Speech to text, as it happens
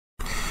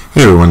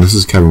Hey everyone, this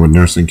is Kevin with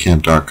Nursing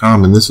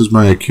KAMP.com, and this is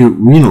my acute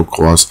renal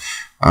course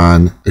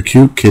on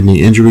acute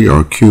kidney injury or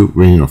acute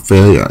renal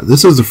failure.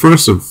 This is the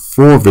first of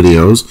 4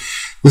 videos.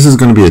 This is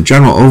going to be a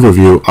general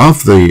overview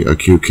of the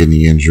acute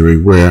kidney injury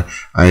where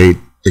I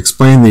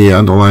explain the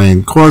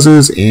underlying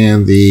causes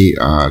and the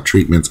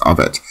treatments of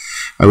it.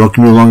 I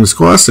welcome you along this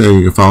course, and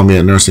you can follow me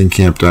at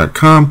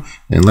nursingkamp.com,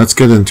 and let's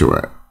get into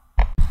it.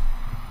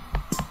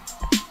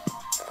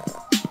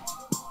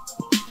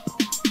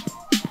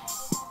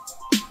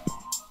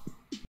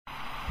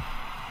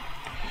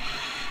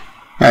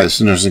 Hi, this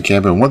is Nursing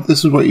Kamp, and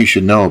this is what you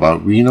should know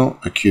about renal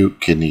acute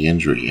kidney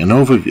injury, an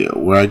overview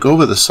where I go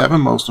over the 7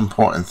 most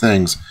important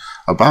things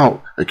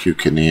about acute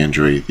kidney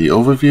injury, the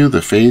overview,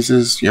 the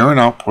phases, urine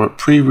output,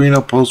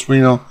 pre-renal,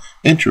 post-renal,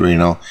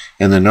 intrarenal,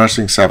 and the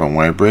nursing 7,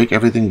 where I break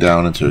everything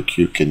down into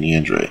acute kidney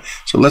injury.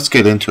 So let's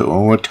get into it.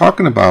 When we're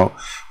talking about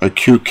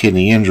acute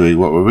kidney injury,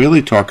 what we're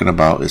really talking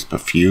about is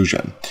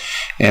perfusion.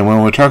 And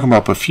when we're talking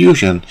about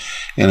perfusion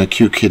and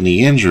acute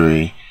kidney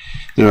injury,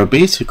 there are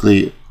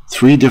basically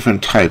 3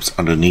 different types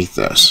underneath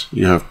this.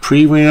 You have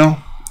pre-renal,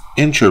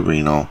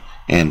 intrarenal,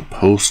 and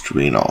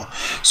post-renal.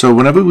 So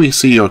whenever we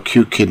see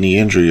acute kidney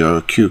injury or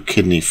acute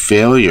kidney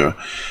failure,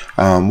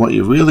 what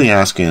you're really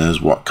asking is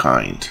what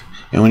kind.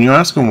 And when you're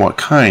asking what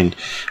kind,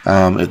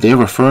 if they're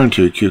referring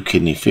to acute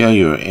kidney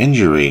failure or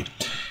injury,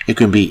 it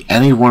can be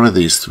any one of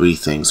these 3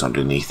 things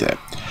underneath it.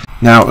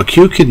 Now,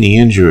 acute kidney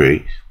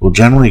injury will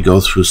generally go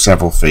through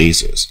several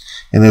phases,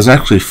 and there's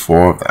actually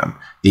 4 of them.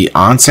 The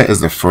onset is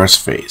the first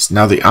phase.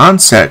 Now, the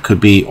onset could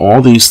be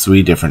all these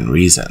 3 different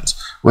reasons.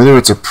 Whether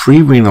it's a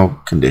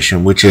pre-renal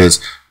condition, which is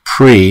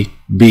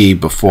pre-B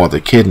before the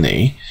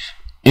kidney,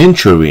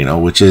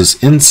 intrarenal, which is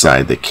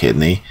inside the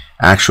kidney,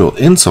 actual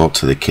insult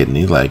to the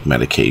kidney like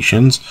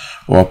medications,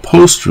 or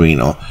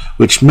post-renal,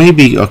 which may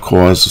be a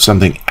cause of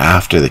something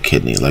after the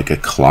kidney, like a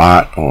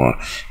clot or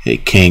a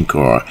kink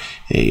or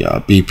a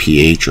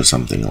BPH or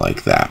something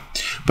like that.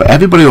 But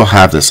everybody will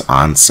have this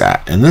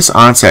onset, and this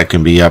onset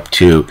can be up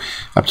to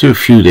a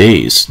few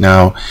days.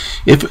 Now,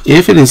 if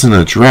it isn't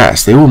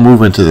addressed, they will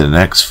move into the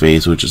next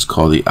phase, which is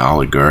called the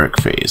oligarchic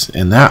phase.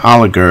 And that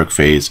oligarchic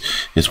phase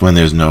is when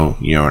there's no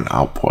urine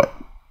output.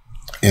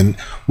 And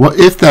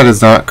if that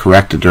is not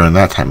corrected during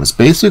that time, it's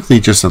basically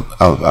just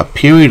a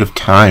period of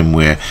time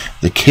where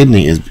the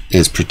kidney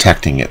is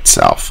protecting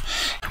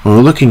itself. When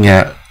we're looking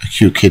at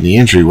acute kidney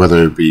injury,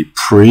 whether it be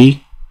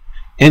pre,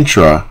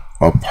 intra,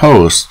 or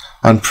post,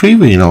 on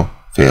pre-renal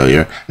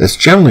failure, it's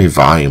generally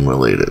volume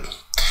related.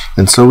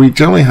 And so we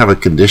generally have a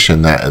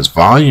condition that is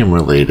volume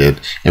related,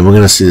 and we're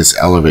going to see this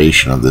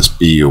elevation of this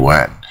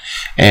BUN.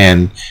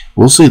 And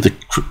we'll see the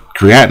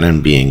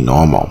creatinine being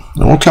normal.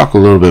 And we'll talk a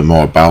little bit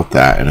more about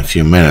that in a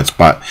few minutes.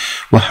 But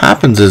what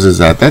happens is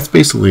that that's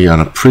basically on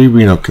a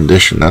pre-renal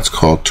condition. That's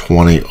called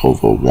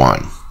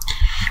 20/1.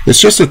 It's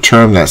just a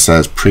term that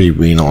says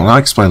pre-renal, and I'll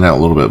explain that a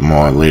little bit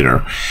more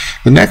later.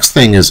 The next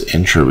thing is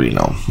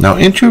intrarenal. Now,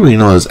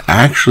 intrarenal is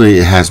actually,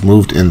 it has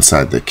moved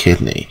inside the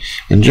kidney.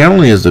 And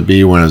generally, as the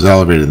BUN is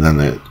elevated, then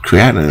the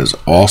creatinine is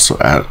also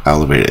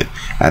elevated.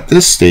 At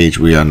this stage,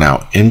 we are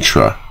now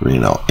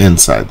intrarenal,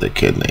 inside the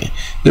kidney.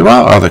 There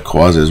are other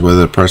causes, whether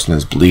the person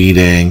is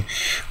bleeding,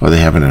 or they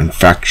have an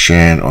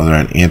infection, or they're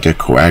on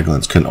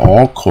anticoagulants, can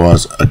all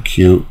cause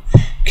acute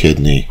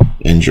kidney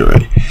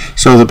injury.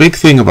 So the big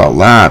thing about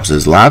labs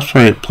is labs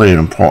play an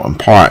important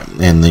part,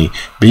 and the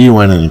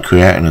BUN and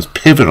creatinine is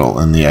pivotal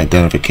in the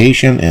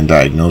identification and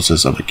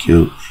diagnosis of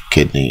acute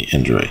kidney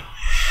injury.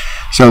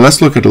 So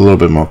let's look at it a little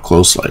bit more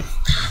closely.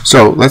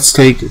 So let's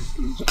take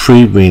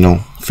pre-renal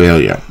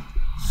failure.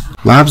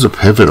 Labs are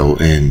pivotal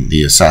in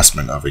the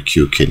assessment of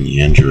acute kidney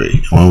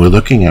injury. When we're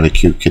looking at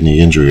acute kidney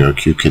injury or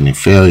acute kidney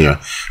failure,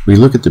 we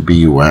look at the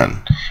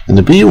BUN. And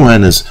the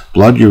BUN is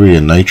blood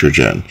urea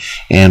nitrogen.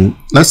 And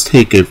let's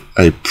take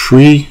a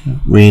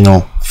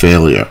pre-renal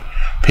failure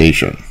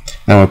patient.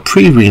 Now, a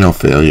pre-renal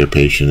failure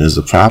patient is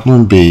the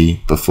problem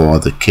B before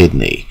the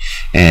kidney,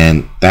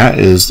 and that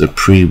is the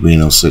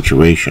pre-renal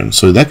situation.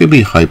 So that could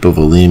be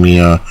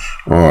hypovolemia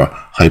or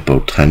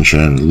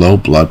hypotension, low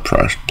blood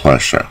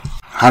pressure.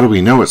 How do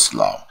we know it's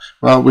low?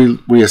 Well,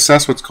 we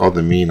assess what's called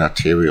the mean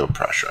arterial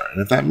pressure.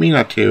 And if that mean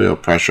arterial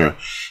pressure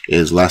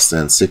is less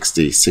than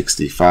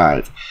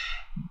 60/65,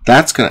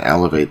 that's going to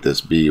elevate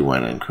this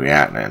BUN and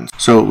creatinine.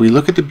 So we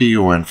look at the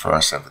BUN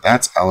first. If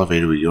that's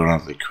elevated, we go down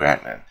to the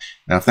creatinine.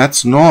 Now, if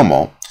that's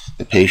normal,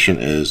 the patient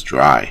is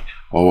dry,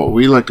 or what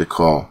we like to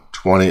call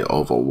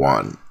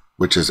 20/1,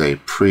 which is a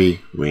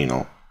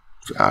pre-renal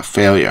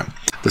failure.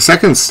 The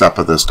second step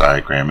of this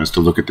diagram is to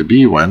look at the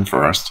BUN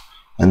first,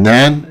 and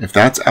then if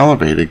that's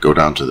elevated, go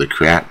down to the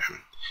creatinine.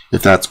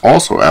 If that's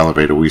also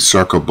elevated, we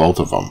circle both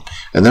of them.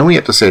 And then we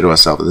have to say to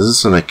ourselves, is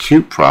this an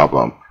acute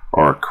problem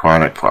or a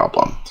chronic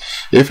problem?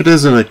 If it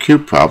is an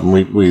acute problem,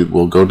 we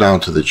will go down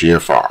to the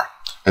GFR.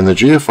 And the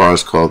GFR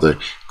is called the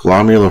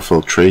glomerular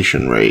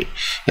filtration rate.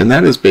 And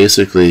that is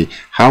basically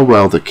how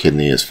well the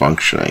kidney is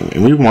functioning.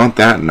 And we want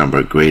that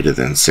number greater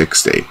than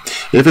 60.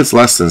 If it's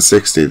less than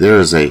 60, there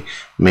is a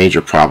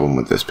major problem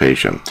with this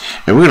patient.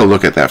 And we're going to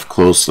look at that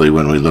closely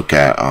when we look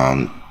at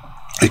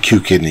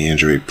acute kidney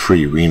injury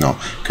pre-renal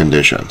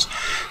conditions.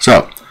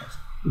 So,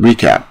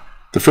 recap.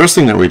 The first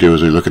thing that we do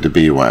is we look at the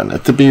BUN.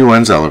 If the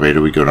BUN is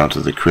elevated, we go down to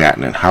the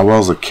creatinine. How well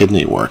is the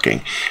kidney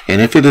working?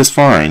 And if it is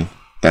fine,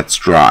 that's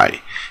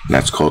dry, and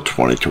that's called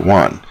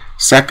 20-1.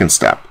 Second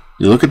step,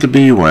 you look at the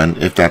BUN.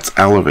 If that's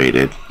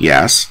elevated,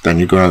 yes, then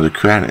you go down to the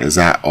creatinine. Is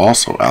that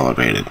also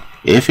elevated?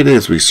 If it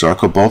is, we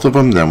circle both of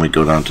them, then we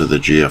go down to the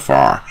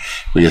GFR.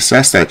 We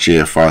assess that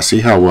GFR,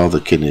 see how well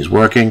the kidney is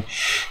working,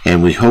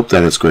 and we hope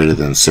that it's greater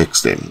than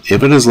 60.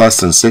 If it is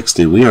less than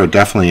 60, we are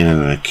definitely in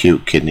an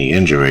acute kidney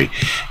injury,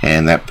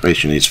 and that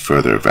patient needs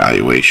further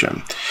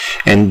evaluation.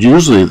 And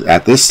usually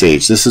at this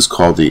stage, this is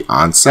called the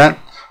onset,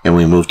 and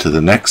we move to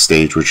the next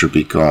stage, which would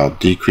be called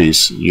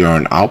decreased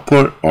urine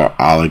output or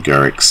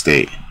oligarchic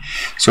state.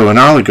 So in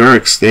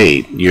oligarchic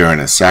state, urine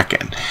is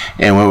second.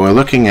 And what we're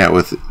looking at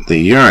with the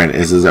urine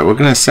is that we're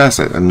going to assess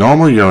that a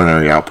normal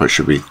urinary output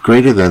should be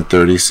greater than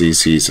 30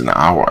 cc's an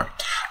hour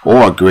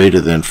or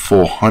greater than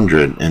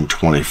 400 in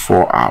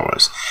 24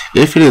 hours.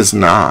 If it is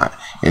not,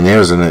 and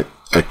there's an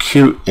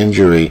acute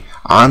injury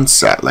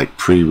onset like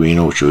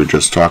pre-renal, which we were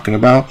just talking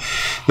about,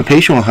 the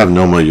patient will have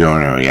normal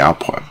urinary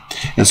output.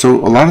 And so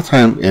a lot of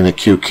time in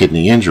acute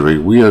kidney injury,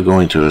 we are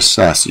going to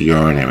assess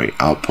urinary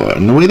output.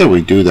 And the way that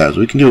we do that is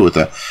we can do it with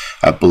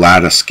a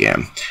bladder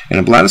scan. And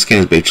a bladder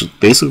scan is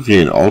basically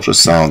an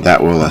ultrasound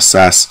that will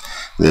assess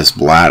this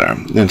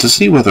bladder and to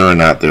see whether or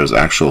not there's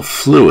actual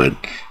fluid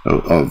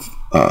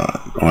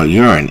or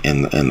urine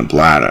in the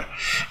bladder.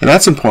 And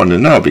that's important to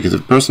know, because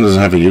if a person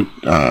doesn't have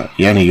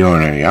any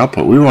urinary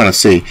output, we want to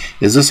see,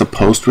 is this a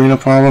post-renal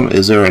problem?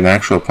 Is there an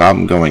actual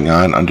problem going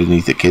on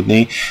underneath the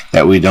kidney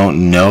that we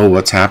don't know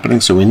what's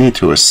happening? So we need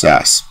to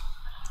assess.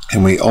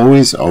 And we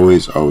always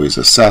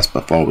assess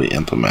before we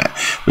implement.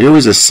 We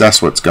always assess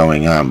what's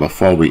going on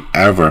before we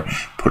ever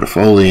put a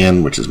Foley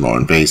in, which is more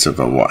invasive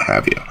or what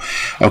have you.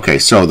 Okay,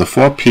 so the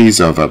 4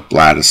 P's of a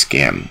bladder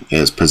scan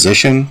is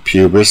position,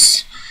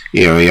 pubis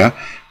area,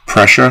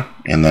 pressure,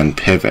 and then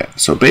pivot.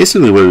 So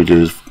basically what we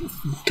do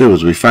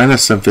is we find a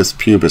symphysis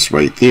pubis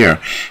right there,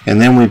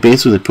 and then we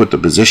basically put the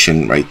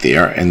position right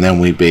there, and then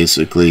we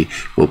basically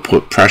will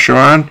put pressure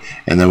on,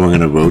 and then we're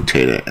going to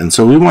rotate it. And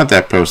so we want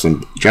that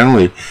person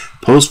generally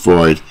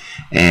post-void,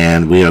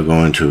 and we are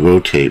going to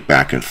rotate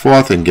back and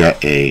forth and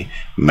get a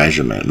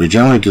measurement. We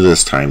generally do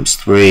this times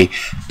 3,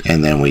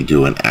 and then we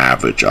do an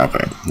average of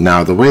it.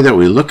 Now the way that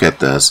we look at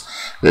this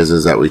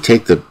is that we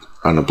take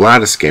on a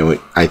bladder scan,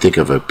 I think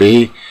of a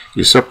B.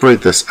 You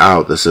separate this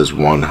out. This is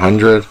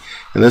 100,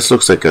 and this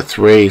looks like a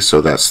 3, so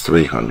that's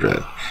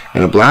 300.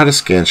 And a bladder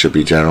scan should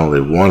be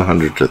generally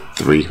 100 to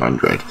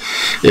 300.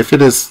 If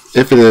it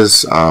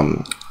is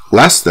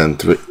less than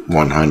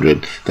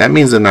 100, that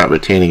means they're not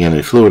retaining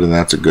any fluid, and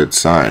that's a good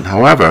sign.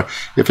 However,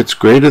 if it's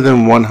greater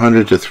than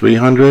 100 to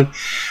 300,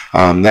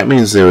 that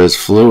means there is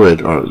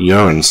fluid or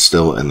urine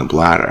still in the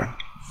bladder.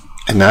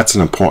 And that's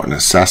an important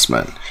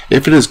assessment.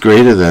 If it is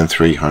greater than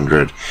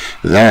 300,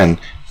 then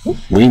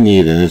we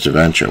need an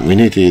intervention. We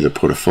need to either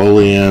put a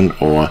Foley in,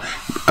 or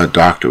a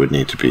doctor would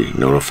need to be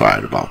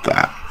notified about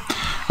that.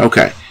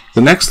 Okay,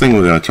 the next thing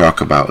we're going to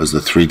talk about is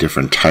the 3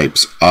 different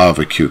types of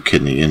acute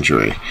kidney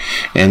injury.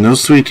 And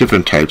those 3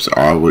 different types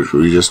are, which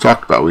we just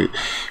talked about.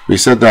 We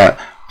said that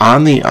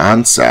on the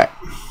onset,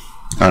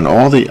 on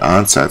all the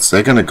onsets,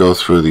 they're going to go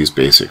through these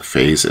basic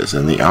phases,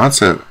 and the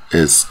onset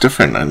is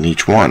different on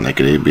each one. They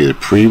could either be the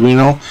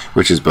pre-renal,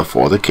 which is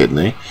before the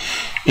kidney,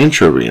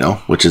 intrarenal,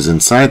 which is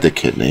inside the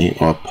kidney,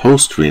 or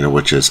post-renal,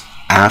 which is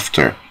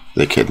after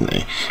the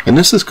kidney. And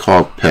this is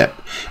called PIP.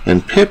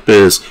 And PIP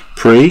is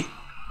pre,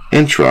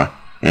 intra,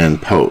 and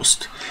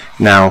post.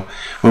 Now,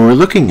 when we're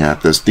looking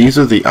at this, these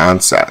are the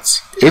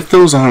onsets. If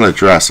those aren't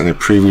addressed, any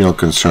pre-renal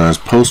concerns,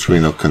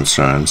 post-renal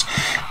concerns,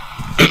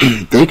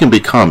 they can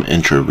become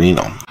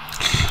intrarenal.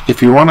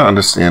 If you want to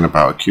understand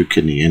about acute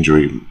kidney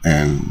injury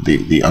and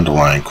the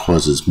underlying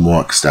causes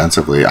more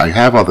extensively, I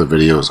have other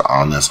videos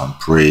on this on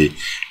pre,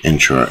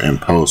 intra, and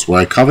post,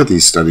 where I cover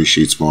these study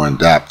sheets more in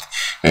depth.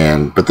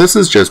 But this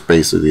is just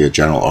basically a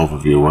general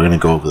overview. We're going to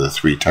go over the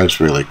 3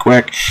 types really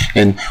quick.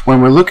 And when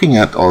we're looking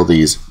at all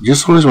these, you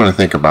just always want to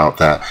think about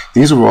that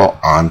these are all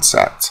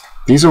onsets.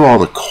 These are all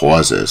the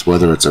causes,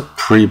 whether it's a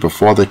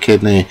before the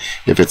kidney,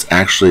 if it's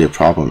actually a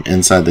problem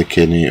inside the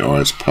kidney,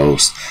 or it's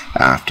post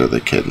after the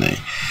kidney.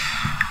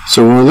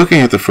 So when we're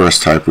looking at the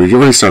first type, we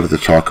already started to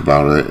talk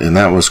about it, and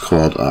that was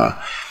called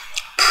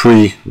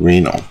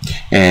pre-renal.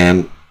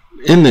 And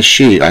in the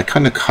sheet, I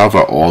kind of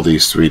cover all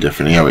these 3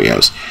 different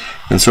areas.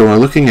 And so when we're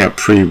looking at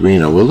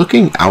pre-renal, we're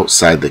looking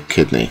outside the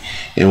kidney.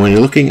 And when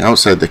you're looking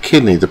outside the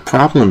kidney, the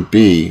problem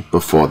be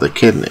before the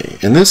kidney.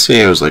 And this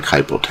area is like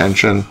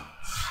hypotension,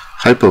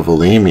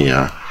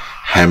 hypovolemia,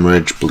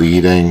 hemorrhage,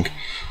 bleeding,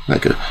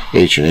 like a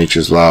H&H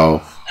is low,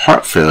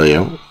 heart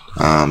failure,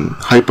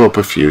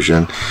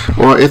 hypoperfusion,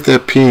 or if they're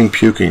peeing,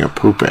 puking, or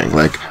pooping,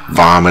 like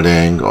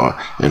vomiting or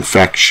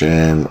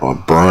infection or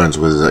burns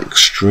with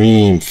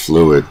extreme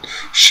fluid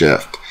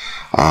shift,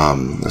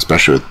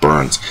 especially with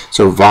burns.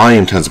 So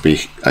volume tends to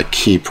be a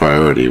key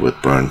priority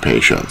with burn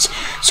patients.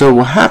 So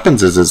what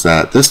happens is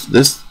that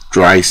this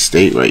dry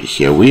state right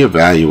here, we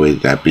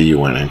evaluated that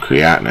BUN and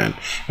creatinine.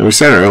 And we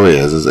said earlier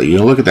is that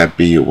you look at that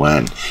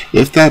BUN.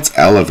 If that's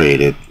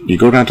elevated, you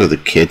go down to the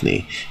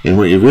kidney. And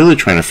what you're really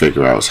trying to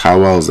figure out is how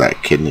well is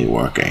that kidney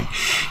working.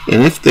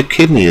 And if the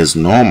kidney is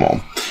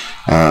normal,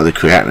 the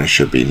creatinine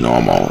should be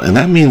normal. And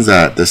that means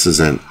that this is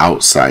an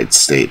outside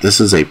state. This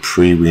is a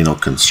pre-renal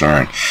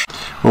concern.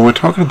 When we're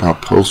talking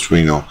about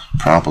post-renal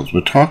problems,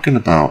 we're talking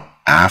about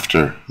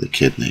after the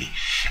kidney.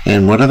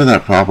 And whatever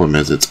that problem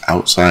is, it's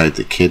outside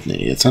the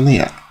kidney. It's on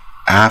the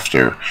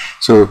after.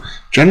 So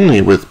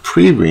generally with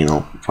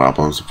pre-renal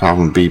problems, the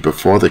problem be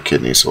before the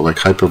kidney. So like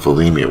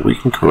hypovolemia, we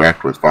can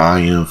correct with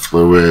volume,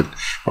 fluid,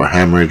 or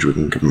hemorrhage. We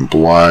can give them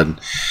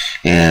blood.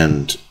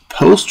 And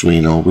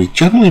post-renal, we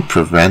generally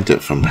prevent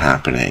it from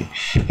happening.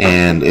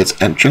 And it's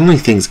generally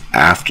things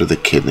after the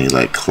kidney,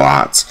 like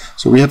clots.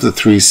 So we have the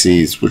 3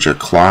 C's, which are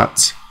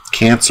clots,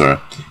 cancer,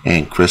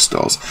 and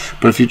crystals.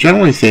 But if you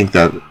generally think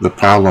that the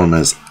problem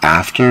is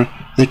after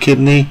the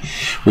kidney,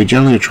 we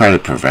generally try to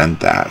prevent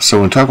that. So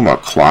when talking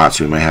about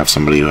clots, we may have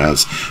somebody who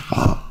has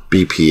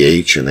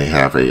BPH and they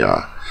have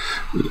a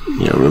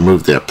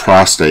removed their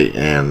prostate,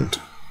 and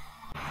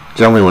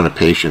generally when a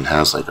patient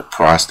has like a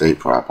prostate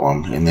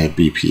problem and their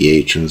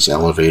BPH and it's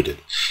elevated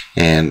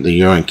and the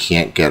urine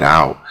can't get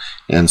out,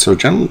 and so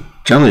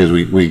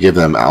generally we give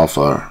them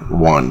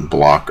alpha-1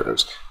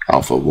 blockers,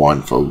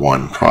 alpha-1 for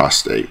 1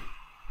 prostate.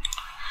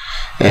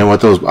 And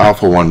what those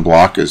alpha-1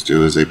 blockers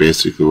do is they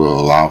basically will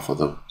allow for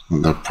the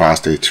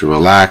prostate to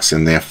relax,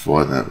 and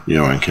therefore the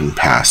urine can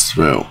pass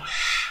through.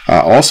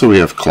 Also, we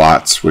have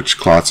clots, which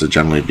clots are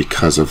generally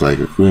because of, like,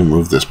 if we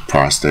remove this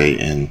prostate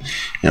and,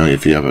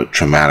 if you have a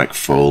traumatic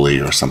Foley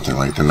or something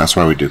like that, and that's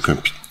why we do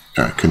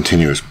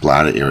continuous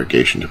bladder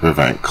irrigation to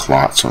prevent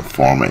clots from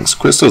forming.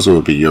 Crystals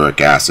would be uric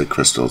acid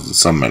crystals and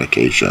some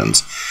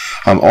medications.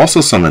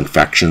 Also, some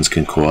infections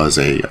can cause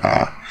a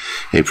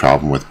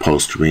problem with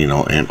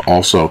post-renal, and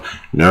also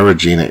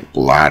neurogenic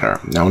bladder.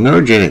 Now,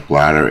 neurogenic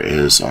bladder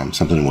is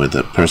something where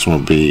the person will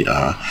be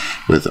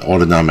with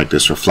autonomic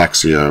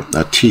dysreflexia,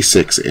 a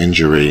T6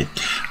 injury,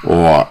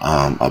 or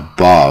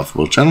above,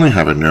 will generally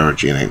have a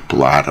neurogenic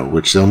bladder,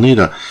 which they'll need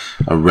a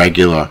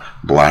regular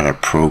bladder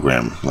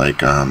program,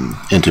 like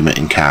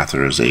intermittent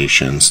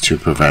catheterizations to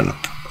prevent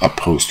a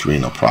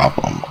post-renal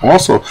problem.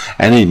 Also,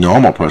 any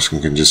normal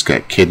person can just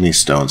get kidney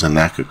stones, and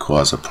that could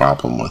cause a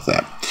problem with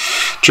that.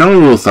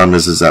 General rule of thumb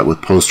is that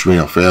with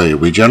post-renal failure,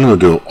 we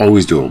generally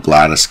always do a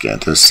bladder scan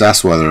to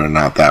assess whether or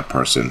not that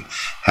person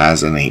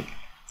has any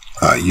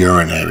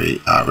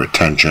urinary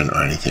retention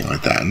or anything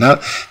like that. And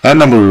that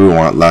number we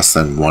want less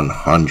than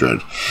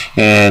 100.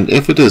 And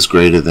if it is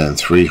greater than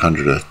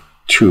 300 or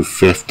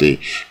 250,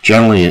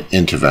 generally an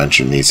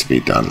intervention needs to be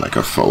done, like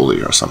a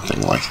Foley or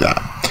something like that.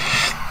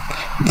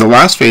 The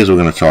last phase we're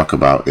going to talk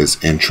about is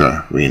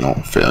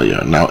intrarenal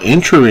failure. Now,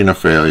 intrarenal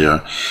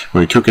failure,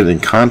 when we took it in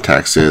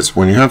context, is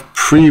when you have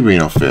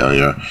pre-renal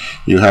failure,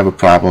 you have a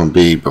problem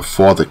be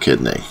before the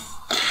kidney.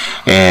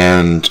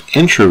 And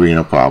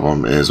intrarenal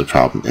problem is a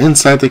problem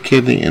inside the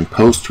kidney, and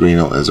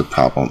post-renal is a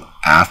problem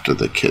after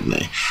the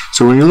kidney.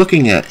 So when you're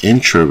looking at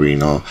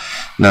intrarenal,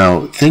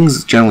 now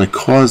things generally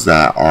cause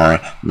that are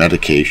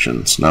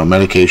medications. Now,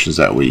 medications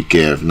that we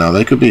give, now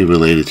they could be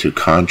related to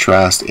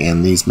contrast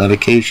in these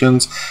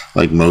medications,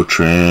 like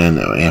Motrin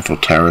or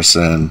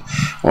amphotericin,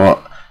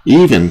 or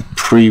even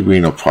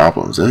pre-renal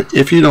problems.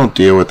 If you don't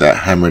deal with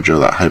that hemorrhage or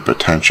that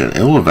hypertension,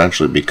 it will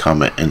eventually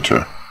become an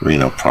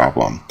intrarenal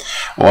problem.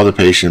 Or the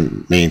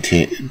patient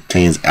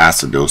maintains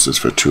acidosis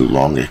for too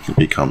long, it can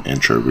become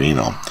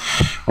intrarenal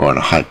or in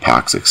a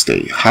hypoxic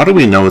state. How do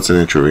we know it's an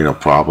intrarenal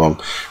problem?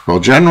 Well,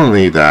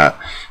 generally that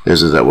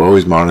is that we're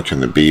always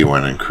monitoring the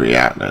BUN and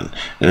creatinine.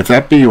 And if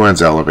that BUN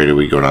is elevated,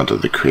 we go down to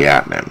the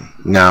creatinine.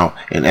 Now,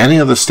 in any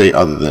other state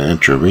other than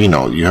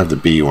intrarenal, you have the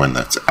BUN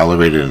that's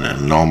elevated in a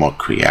normal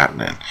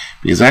creatinine,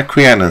 because that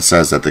creatinine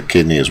says that the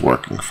kidney is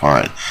working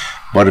fine.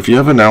 But if you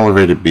have an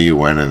elevated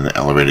BUN and an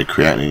elevated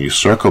creatinine, you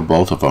circle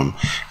both of them,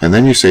 and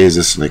then you say, is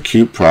this an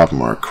acute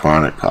problem or a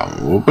chronic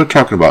problem? Well, we're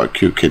talking about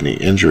acute kidney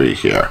injury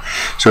here.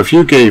 So if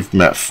you gave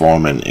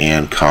metformin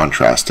and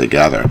contrast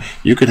together,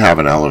 you could have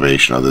an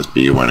elevation of this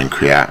BUN and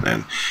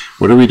creatinine.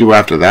 What do we do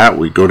after that?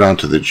 We go down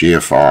to the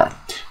GFR,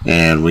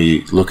 and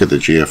we look at the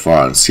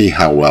GFR and see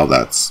how well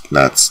that's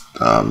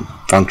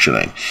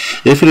functioning.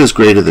 If it is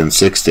greater than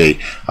 60,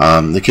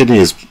 the kidney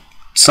is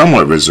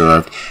somewhat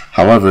reserved.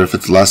 However, if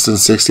it's less than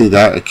 60,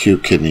 that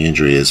acute kidney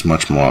injury is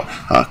much more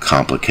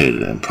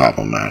complicated and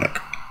problematic.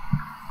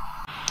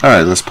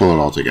 Alright, let's pull it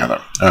all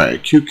together. Alright,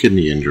 acute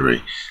kidney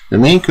injury. The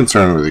main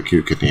concern with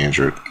acute kidney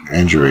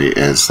injury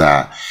is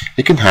that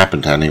it can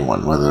happen to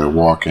anyone, whether they're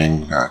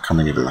walking,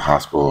 coming into the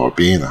hospital, or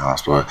being in the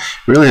hospital. It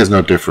really has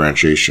no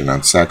differentiation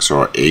on sex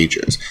or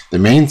ages. The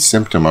main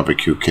symptom of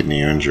acute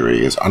kidney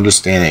injury is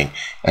understanding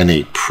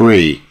any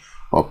pre-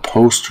 or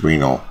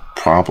post-renal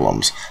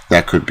problems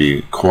that could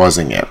be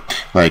causing it,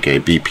 like a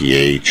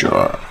BPH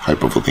or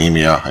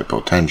hypovolemia,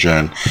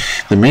 hypotension.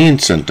 The main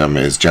symptom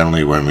is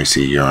generally when we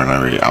see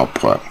urinary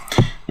output.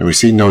 And we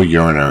see no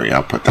urinary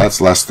output. That's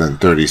less than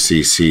 30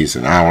 cc's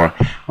an hour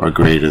or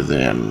greater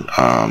than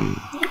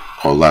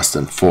or less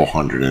than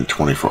 400 in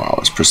 24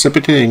 hours.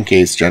 Precipitating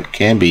case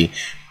can be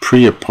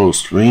pre or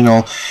post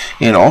renal,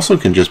 and also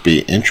can just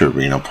be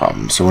intrarenal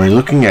problems. So when you're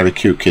looking at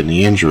acute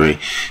kidney injury,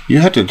 you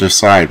have to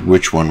decide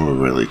which one we're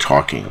really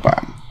talking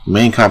about. The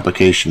main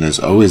complication is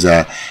always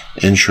that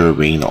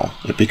intrarenal.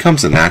 It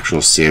becomes an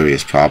actual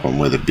serious problem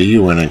where the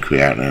BUN and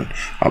creatinine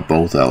are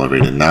both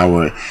elevated. Now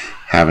we're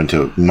having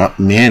to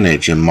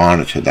manage and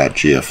monitor that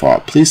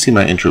GFR. Please see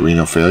my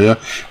intrarenal failure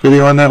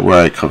video on that,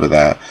 where I cover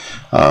that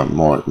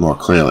more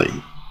clearly.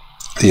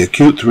 The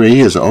acute 3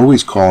 is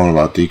always calling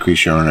about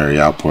decreased urinary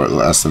output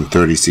less than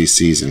 30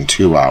 cc's in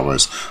 2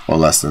 hours or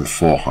less than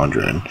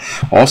 400.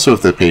 Also,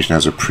 if the patient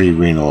has a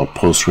pre-renal or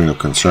post-renal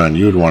concern,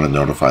 you would want to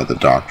notify the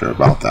doctor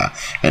about that.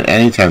 And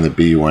anytime the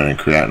BUN and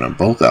creatinine are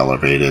both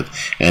elevated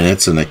and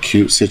it's an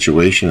acute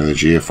situation and the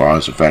GFR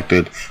is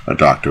affected, a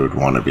doctor would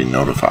want to be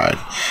notified.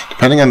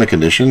 Depending on the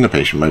condition, the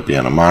patient might be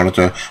on a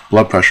monitor.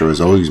 Blood pressure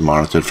is always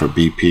monitored for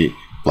BP,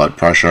 blood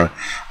pressure.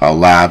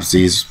 Labs,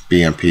 these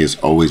BNP is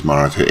always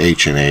monitored,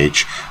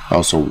 H&H,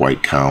 also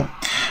white count.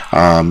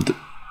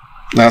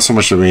 Not so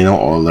much the renal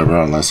or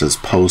liver unless it's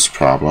post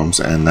problems,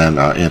 and then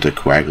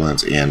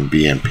anticoagulants and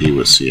BNP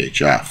with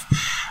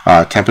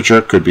CHF.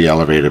 Temperature could be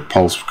elevated,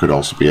 pulse could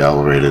also be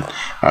elevated,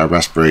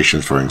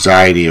 respiration for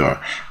anxiety or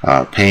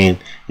pain,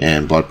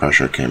 and blood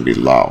pressure can be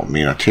low.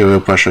 Mean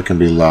arterial pressure can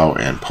be low,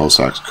 and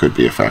pulse ox could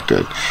be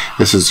affected.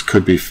 This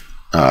could be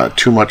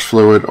too much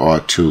fluid or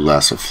too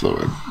less of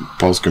fluid.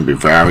 Pulse can be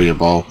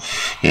variable,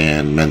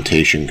 and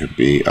mentation could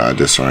be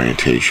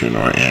disorientation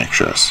or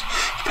anxious.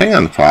 Depending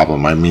on the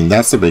problem, I mean,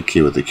 that's the big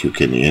key with acute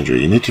kidney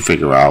injury. You need to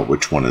figure out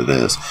which one it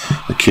is.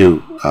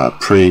 Acute,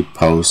 pre,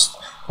 post,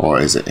 or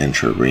is it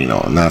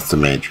intrarenal? And that's the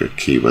major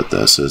key with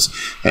this. Is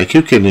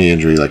acute kidney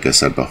injury, like I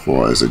said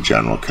before, is a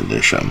general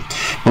condition.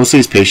 Most of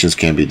these patients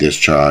can be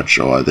discharged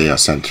or they are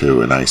sent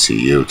to an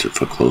ICU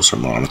for closer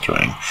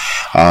monitoring.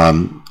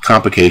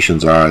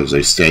 Complications are, as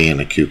they stay in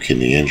acute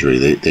kidney injury,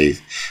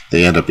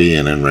 they end up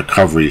being in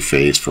recovery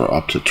phase for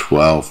up to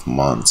 12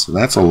 months, and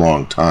that's a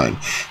long time.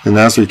 And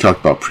as we talked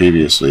about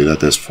previously, that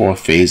there's 4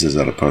 phases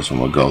that a person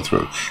will go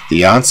through.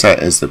 The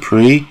onset is the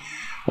pre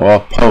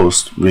or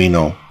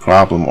post-renal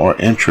problem or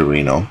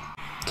intrarenal.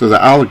 So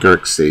the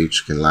oligarchic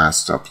stage can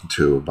last up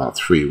to about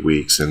 3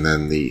 weeks, and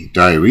then the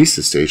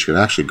diuresis stage can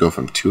actually go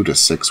from 2 to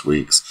 6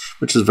 weeks,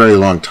 which is a very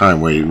long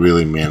time where you're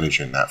really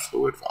managing that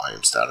fluid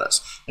volume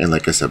status. And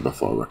like I said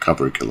before,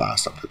 recovery could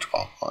last up to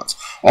 12 months.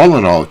 All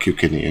in all, acute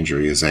kidney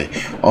injury is a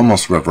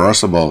almost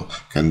reversible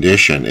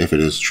condition if it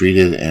is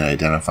treated and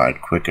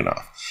identified quick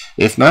enough.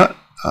 If not,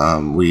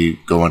 we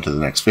go into the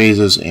next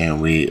phases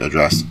and we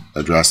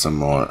address them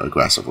more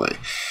aggressively.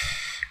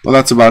 Well,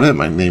 that's about it.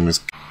 My name is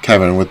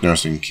Kevin with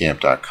Nursing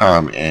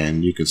KAMP.com,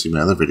 and you can see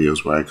my other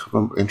videos where I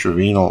cover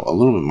intrarenal a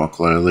little bit more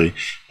clearly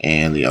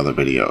and the other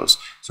videos.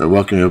 So I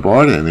welcome you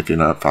aboard, and if you're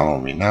not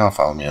following me now,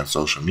 follow me on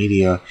social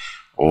media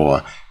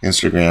or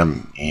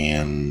Instagram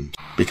and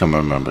become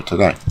a member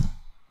today.